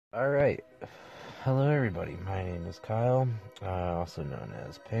Alright, hello everybody, my name is Kyle, also known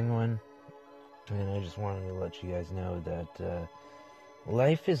as Penguin, and I just wanted to let you guys know that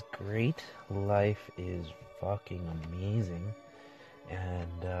life is great, life is fucking amazing,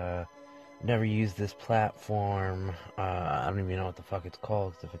 and I've never used this platform. I don't even know what the fuck it's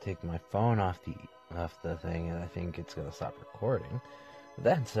called, because if I take my phone off the thing, I think it's gonna stop recording.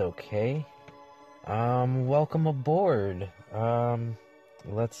 That's okay. Welcome aboard.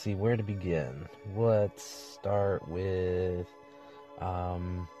 Let's see where to begin. Let's start with,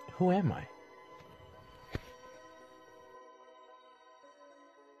 who am I?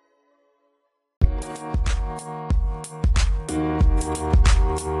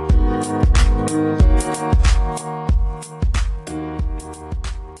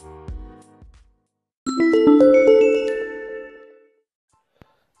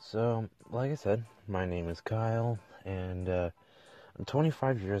 So, like I said, my name is Kyle, and I'm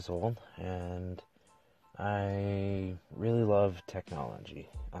 25 years old, and I really love technology.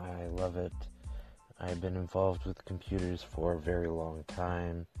 I love it. I've been involved with computers for a very long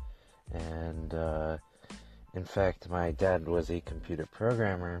time, and in fact, my dad was a computer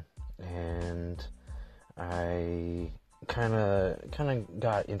programmer, and I kind of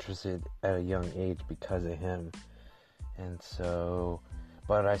got interested at a young age because of him, and so,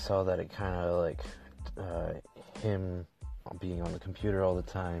 but I saw that it kind of like him being on the computer all the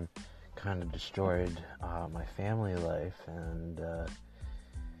time kind of destroyed my family life, and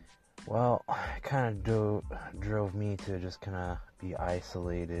well, it kind of drove me to just kind of be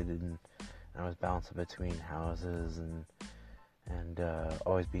isolated, and I was bouncing between houses and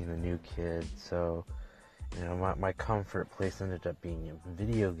always being the new kid. So, you know, my comfort place ended up being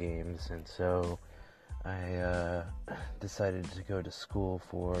video games, and so I decided to go to school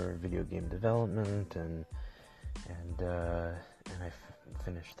for video game development, and I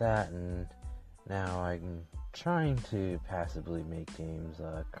finished that, and now I'm trying to passively make games.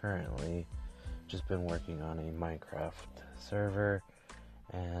 Currently, just been working on a Minecraft server,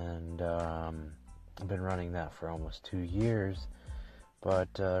 and I've been running that for almost 2 years, but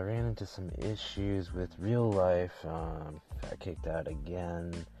ran into some issues with real life. Got kicked out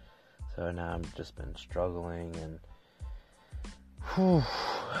again, so now I've just been struggling, and whew,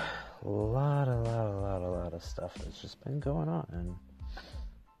 a lot of stuff that's just been going on, and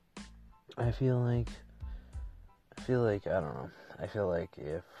I feel like I don't know. I feel like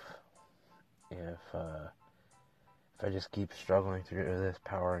if I just keep struggling through this,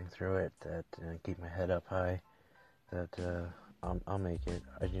 powering through it, that keep my head up high, that I'll make it.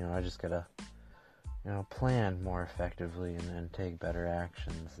 I just gotta plan more effectively and take better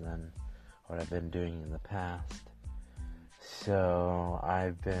actions than what I've been doing in the past. So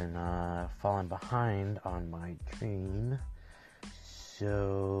I've been falling behind on my dream.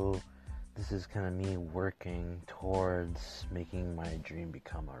 So this is kind of me working towards making my dream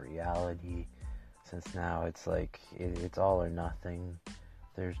become a reality. Since now it's like it's all or nothing.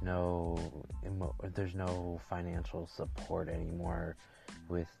 There's no financial support anymore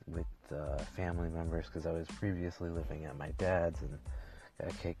with family members, because I was previously living at my dad's and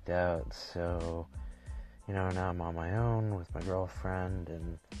got kicked out. So now I'm on my own with my girlfriend,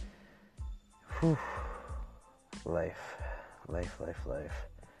 and whew, life.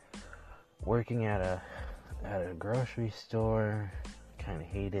 Working at a grocery store, kind of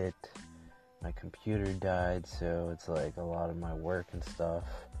hate it. My computer died, so it's like a lot of my work and stuff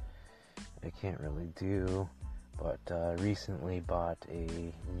I can't really do. But recently bought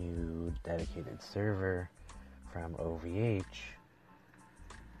a new dedicated server from OVH,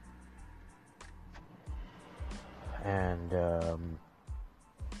 and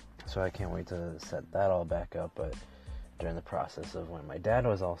so I can't wait to set that all back up. But during the process of when my dad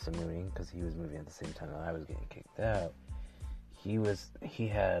was also moving, because he was moving at the same time that I was getting kicked out, he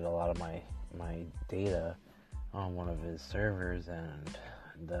had a lot of my data on one of his servers, and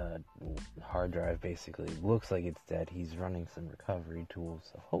the hard drive basically looks like it's dead. He's running some recovery tools,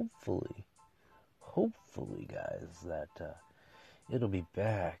 so hopefully guys, that it'll be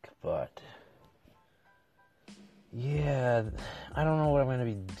back. But yeah, I don't know what I'm going to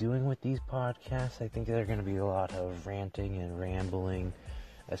be doing with these podcasts. I think they're going to be a lot of ranting and rambling,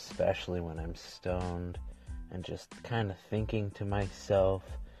 especially when I'm stoned and just kind of thinking to myself.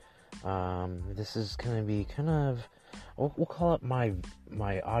 This is going to be kind of, we'll call it my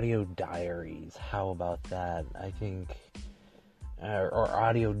audio diaries. How about that? I think, or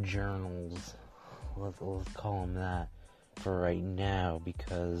audio journals. Let's call them that for right now,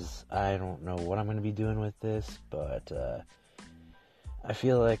 because I don't know what I'm going to be doing with this, but I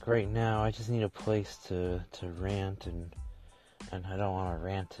feel like right now I just need a place to rant and and I don't want to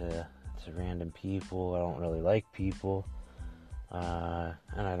rant to random people. I don't really like people. And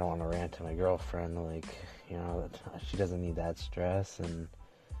I don't want to rant to my girlfriend, like, she doesn't need that stress, and,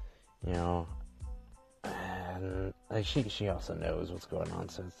 and like, she also knows what's going on,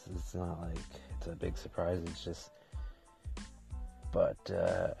 so it's not like it's a big surprise, it's just, but,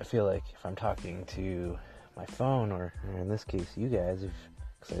 I feel like if I'm talking to my phone, or in this case, you guys,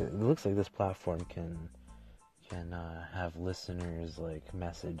 cause it looks like this platform can have listeners, like,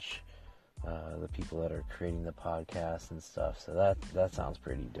 message the people that are creating the podcast and stuff, so that sounds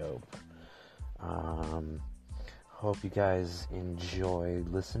pretty dope. Hope you guys enjoyed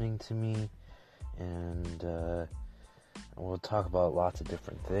listening to me, and we'll talk about lots of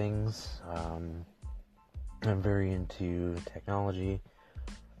different things. I'm very into technology,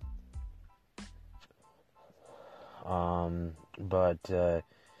 but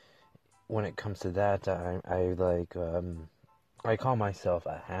when it comes to that, I call myself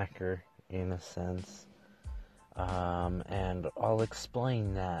a hacker, in a sense, and I'll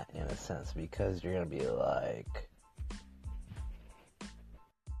explain that in a sense, because you're gonna be like,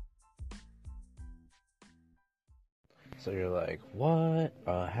 so you're like, what?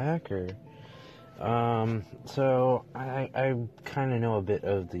 A hacker? So I kind of know a bit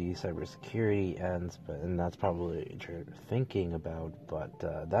of the cybersecurity ends, and that's probably what you're thinking about, but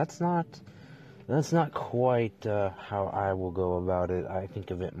that's not quite how I will go about it. I think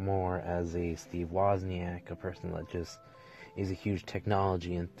of it more as a Steve Wozniak, a person that just is a huge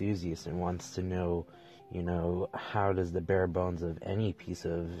technology enthusiast and wants to know, how does the bare bones of any piece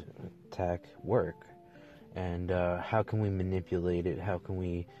of tech work, and how can we manipulate it? How can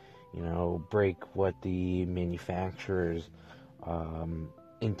we, break what the manufacturers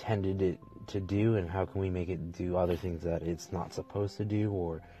intended it to do, and how can we make it do other things that it's not supposed to do,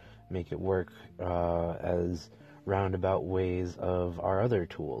 or make it work as roundabout ways of our other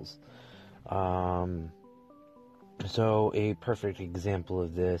tools. So a perfect example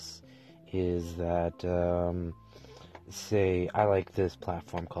of this is that, say, I like this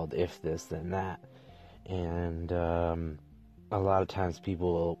platform called If This Then That, and a lot of times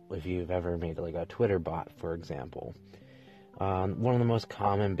people, if you've ever made like a Twitter bot, for example, one of the most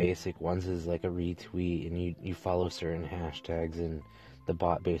common basic ones is like a retweet, and you follow certain hashtags, and the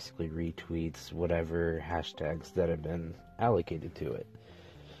bot basically retweets whatever hashtags that have been allocated to it.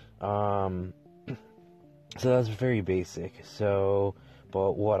 So that's very basic. So,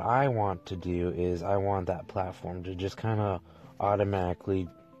 but what I want to do is I want that platform to just kind of automatically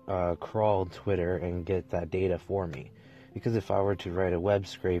crawl Twitter and get that data for me. Because if I were to write a web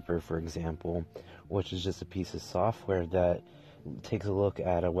scraper, for example, which is just a piece of software that takes a look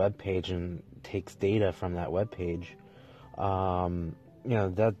at a web page and takes data from that web page,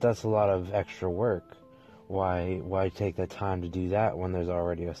 that's a lot of extra work. Why take the time to do that when there's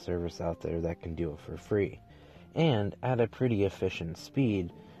already a service out there that can do it for free, and at a pretty efficient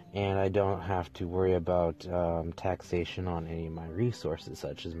speed, and I don't have to worry about taxation on any of my resources,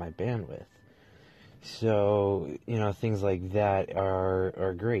 such as my bandwidth. So, things like that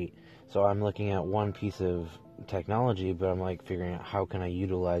are great. So I'm looking at one piece of technology, but I'm like figuring out how can I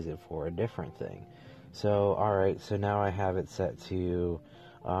utilize it for a different thing. So, alright, so now I have it set to,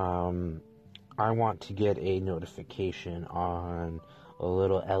 I want to get a notification on a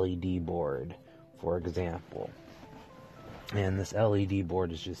little LED board, for example. And this LED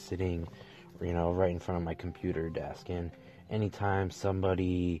board is just sitting, right in front of my computer desk. And anytime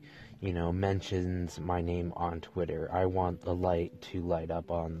somebody, mentions my name on Twitter, I want the light to light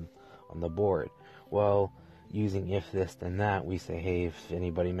up on the board. Well, using If This Then That, we say, hey, if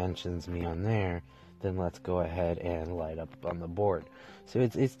anybody mentions me on there, then let's go ahead and light up on the board. So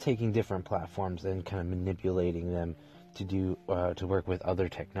it's taking different platforms and kind of manipulating them to do to work with other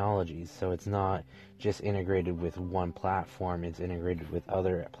technologies. So it's not just integrated with one platform, it's integrated with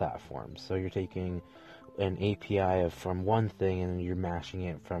other platforms. So you're taking an API from one thing and you're mashing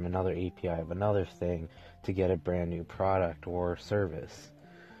it from another API of another thing to get a brand new product or service.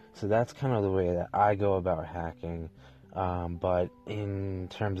 So that's kind of the way that I go about hacking. But in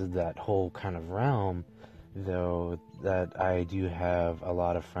terms of that whole kind of realm, though, that I do have a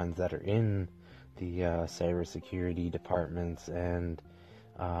lot of friends that are in the cybersecurity departments, and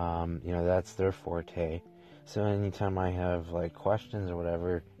that's their forte. So anytime I have like questions or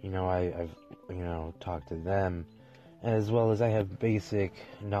whatever, I've talked to them, as well as I have basic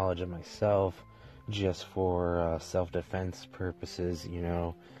knowledge of myself, just for self-defense purposes.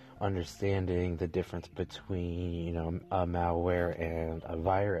 Understanding the difference between a malware and a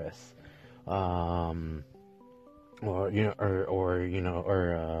virus, or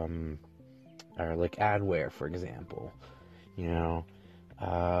like adware, for example.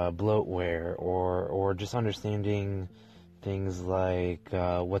 bloatware, or just understanding things like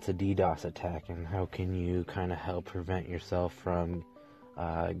what's a DDoS attack and how can you kind of help prevent yourself from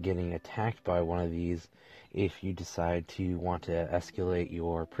getting attacked by one of these if you decide to want to escalate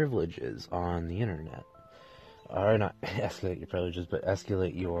your privileges on the internet. Or not escalate your privileges, but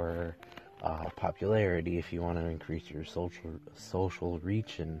escalate your popularity if you want to increase your social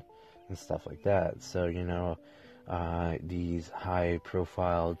reach and stuff like that. So, these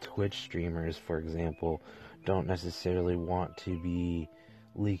high-profile Twitch streamers, for example, don't necessarily want to be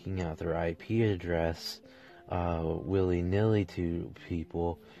leaking out their IP address willy-nilly to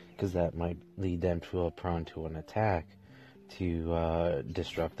people, because that might lead them prone to an attack to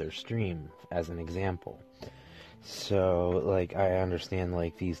disrupt their stream, as an example. So, I understand,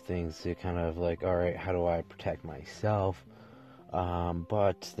 these things to kind of, alright, how do I protect myself?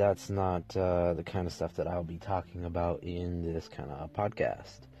 But that's not the kind of stuff that I'll be talking about in this kind of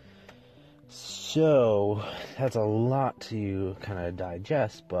podcast. So, that's a lot to kind of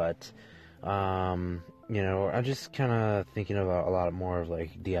digest, but, I'm just kind of thinking about a lot more of,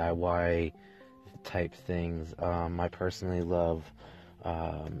 DIY type things. I personally love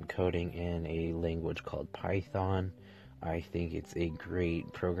coding in a language called Python. I think it's a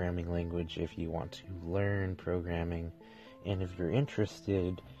great programming language if you want to learn programming. And if you're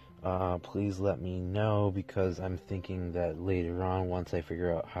interested, please let me know, because I'm thinking that later on, once I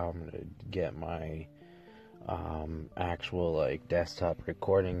figure out how I'm going to get my actual desktop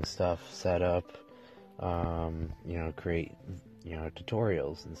recording stuff set up, create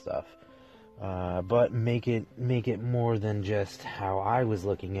tutorials and stuff. But make it more than just how I was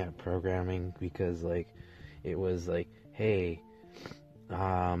looking at programming, because it was hey,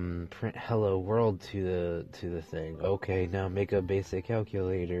 print hello world to the thing. Okay, now make a basic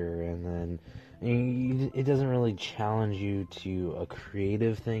calculator, and then it doesn't really challenge you to a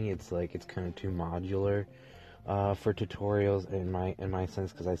creative thing. It's kind of too modular for tutorials in my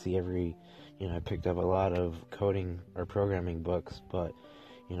sense, because I see I picked up a lot of coding or programming books, but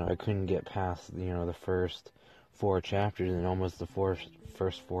I couldn't get past the first 4 chapters, and almost the first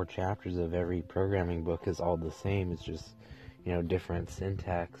 4 chapters of every programming book is all the same. It's just different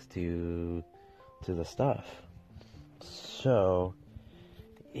syntax to the stuff. So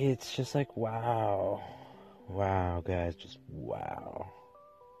it's just wow guys, just wow.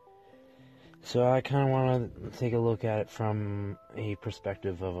 So I kind of want to take a look at it from a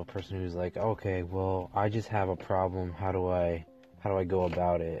perspective of a person who's okay, well, I just have a problem. How do I go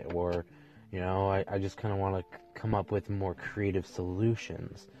about it? Or I just kind of want to come up with more creative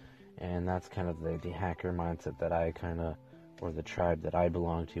solutions. And that's kind of the hacker mindset that I or the tribe that I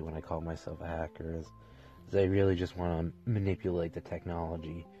belong to when I call myself a hacker, is I really just want to manipulate the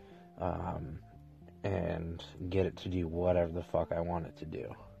technology and get it to do whatever the fuck I want it to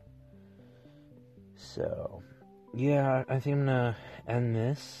do. So, yeah, I think I'm gonna end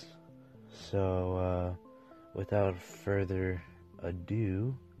this. So, without further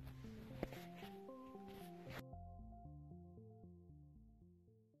ado,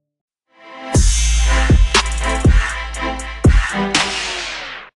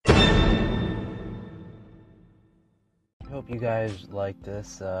 hope you guys like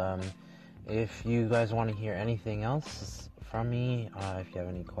this. If you guys want to hear anything else from me, if you have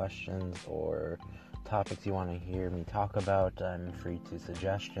any questions or topics you want to hear me talk about, I'm free to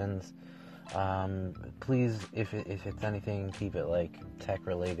suggestions. Please, if it's anything, keep it tech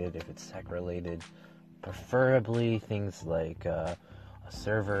related. If it's tech related, preferably things like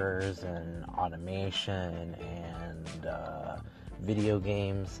servers and automation and video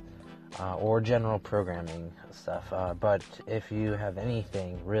games, or general programming stuff. But if you have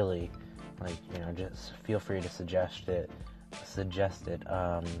anything really, just feel free to suggest it.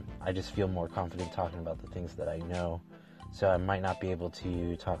 I just feel more confident talking about the things that I know. So I might not be able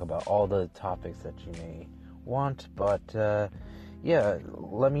to talk about all the topics that you may want, but yeah,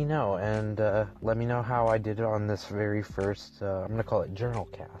 let me know, and let me know how I did it on this very first, I'm going to call it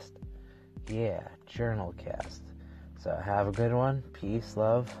Journalcast. Yeah, Journalcast. So have a good one. Peace,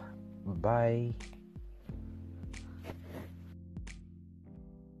 love. Bye.